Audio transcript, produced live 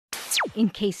in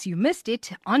case you missed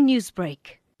it on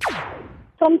Newsbreak.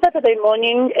 Some Saturday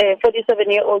morning, a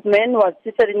 47-year-old man was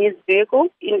seated in his vehicle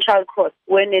in Shallcross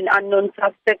when an unknown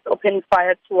suspect opened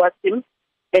fire towards him,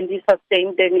 and he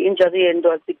sustained an injury and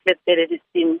was declared dead at the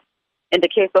scene. And the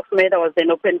case of murder was then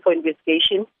opened for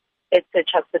investigation at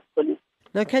Shallcross Police.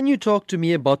 Now, can you talk to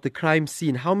me about the crime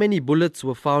scene? How many bullets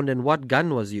were found and what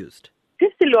gun was used?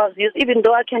 Pistol was used, even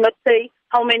though I cannot say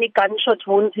how many gunshot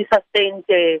wounds he sustained,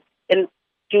 and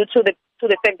due to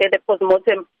the fact that the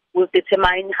postmortem will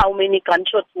determine how many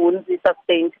gunshot wounds he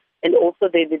sustained and also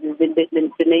the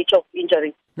nature of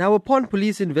injury. Now, upon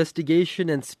police investigation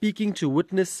and speaking to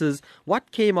witnesses,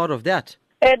 what came out of that?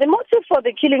 The motive for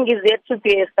the killing is yet to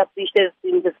be established as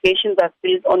investigations are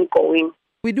still ongoing.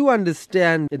 We do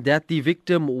understand that the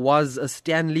victim was a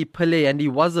Stanley Pillay and he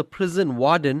was a prison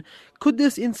warden. Could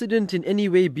this incident in any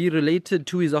way be related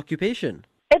to his occupation?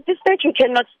 At this stage, we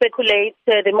cannot speculate.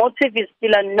 The motive is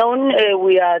still unknown.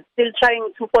 We are still trying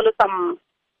to follow some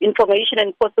information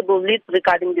and possible leads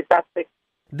regarding this aspect.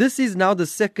 This is now the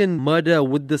second murder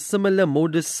with the similar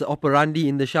modus operandi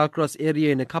in the Shallcross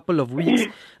area in a couple of weeks.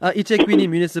 eThekwini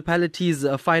Municipality's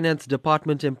finance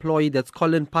department employee, that's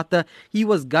Colin Pata, he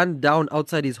was gunned down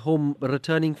outside his home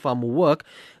returning from work.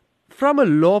 From a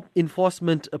law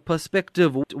enforcement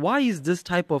perspective, why is this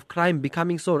type of crime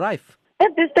becoming so rife?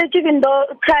 At this stage, even though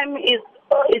crime is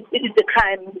a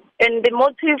crime, and the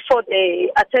motive for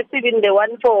the attack, even the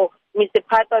one for Mr.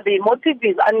 Pata, the motive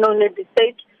is unknown at this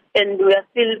stage, and we are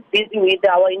still busy with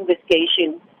our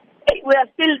investigation. We are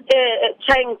still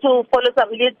trying to follow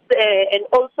some leads, and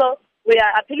also we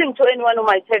are appealing to anyone who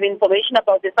might have information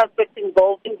about the suspects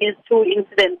involved in these two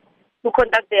incidents to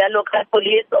contact their local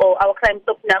police or our crime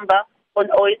stop number on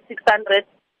 08600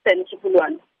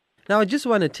 10111. Now, I just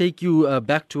want to take you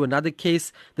back to another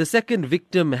case. The second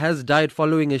victim has died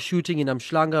following a shooting in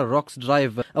Umhlanga Rocks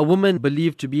Drive. A woman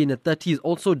believed to be in her 30s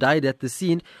also died at the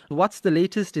scene. What's the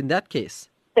latest in that case?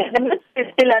 The matter is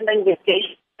still under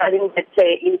investigation regarding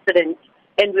that incident,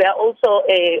 and we are also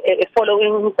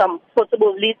following some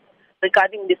possible leads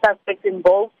regarding the suspects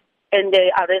involved, and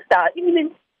the arrests are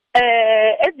imminent.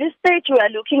 At this stage, we are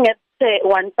looking at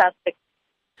one suspect.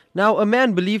 Now, a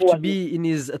man believed to be in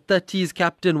his 30s,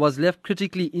 Captain, was left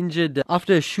critically injured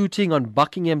after a shooting on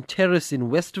Buckingham Terrace in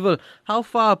Westville. How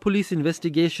far are police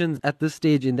investigations at this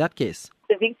stage in that case?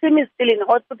 The victim is still in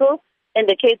hospital, and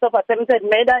the case of attempted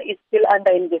murder is still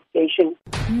under investigation.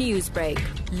 Newsbreak,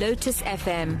 Lotus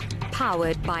FM,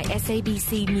 powered by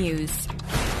SABC News.